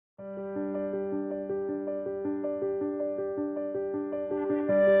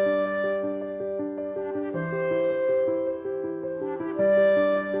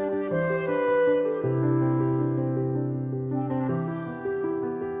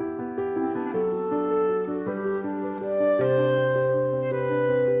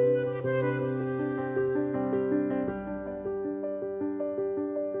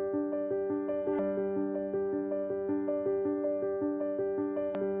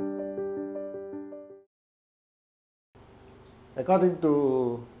According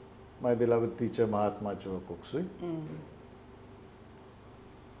to my beloved teacher Mahatma Choa,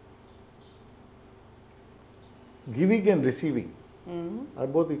 giving and receiving are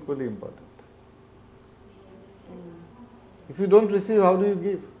both equally important. If you don't receive, how do you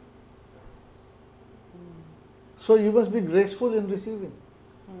give? So you must be graceful in receiving.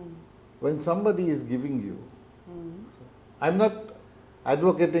 When somebody is giving you, I am not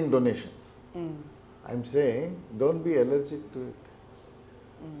advocating donations. I am saying don't be allergic to it.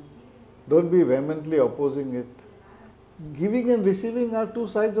 Don't be vehemently opposing it. Giving and receiving are two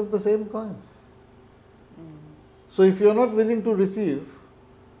sides of the same coin. So if you are not willing to receive,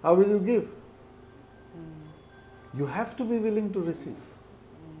 how will you give? You have to be willing to receive.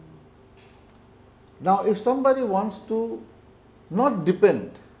 Now, if somebody wants to not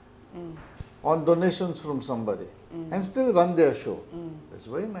depend on donations from somebody and still run their show, it's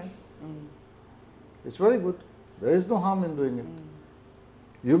very nice. It's very good. There is no harm in doing it.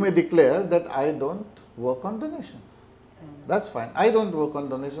 You may declare that I don't work on donations. That's fine. I don't work on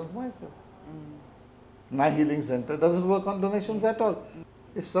donations myself. My healing center doesn't work on donations at all.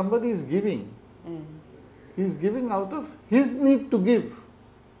 If somebody is giving, he is giving out of his need to give,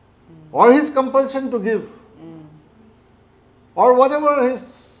 or his compulsion to give, or whatever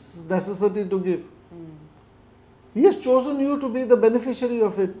his necessity to give. He has chosen you to be the beneficiary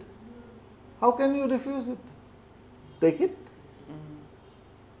of it. How can you refuse it? Take it.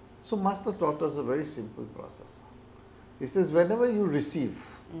 So Master taught us a very simple process. He says, whenever you receive,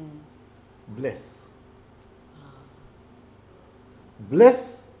 bless.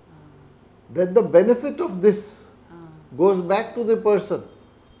 Bless that the benefit of this goes back to the person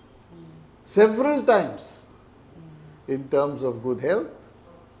several times in terms of good health,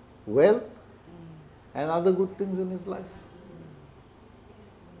 wealth, and other good things in his life.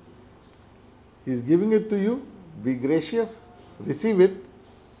 He is giving it to you. Be gracious, receive it.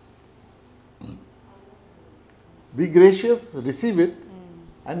 Be gracious, receive it,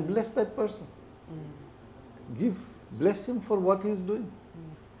 and bless that person. Give, bless him for what he is doing.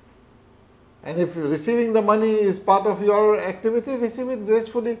 And if receiving the money is part of your activity, receive it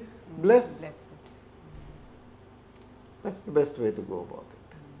gracefully, bless. Bless it. That's the best way to go about it.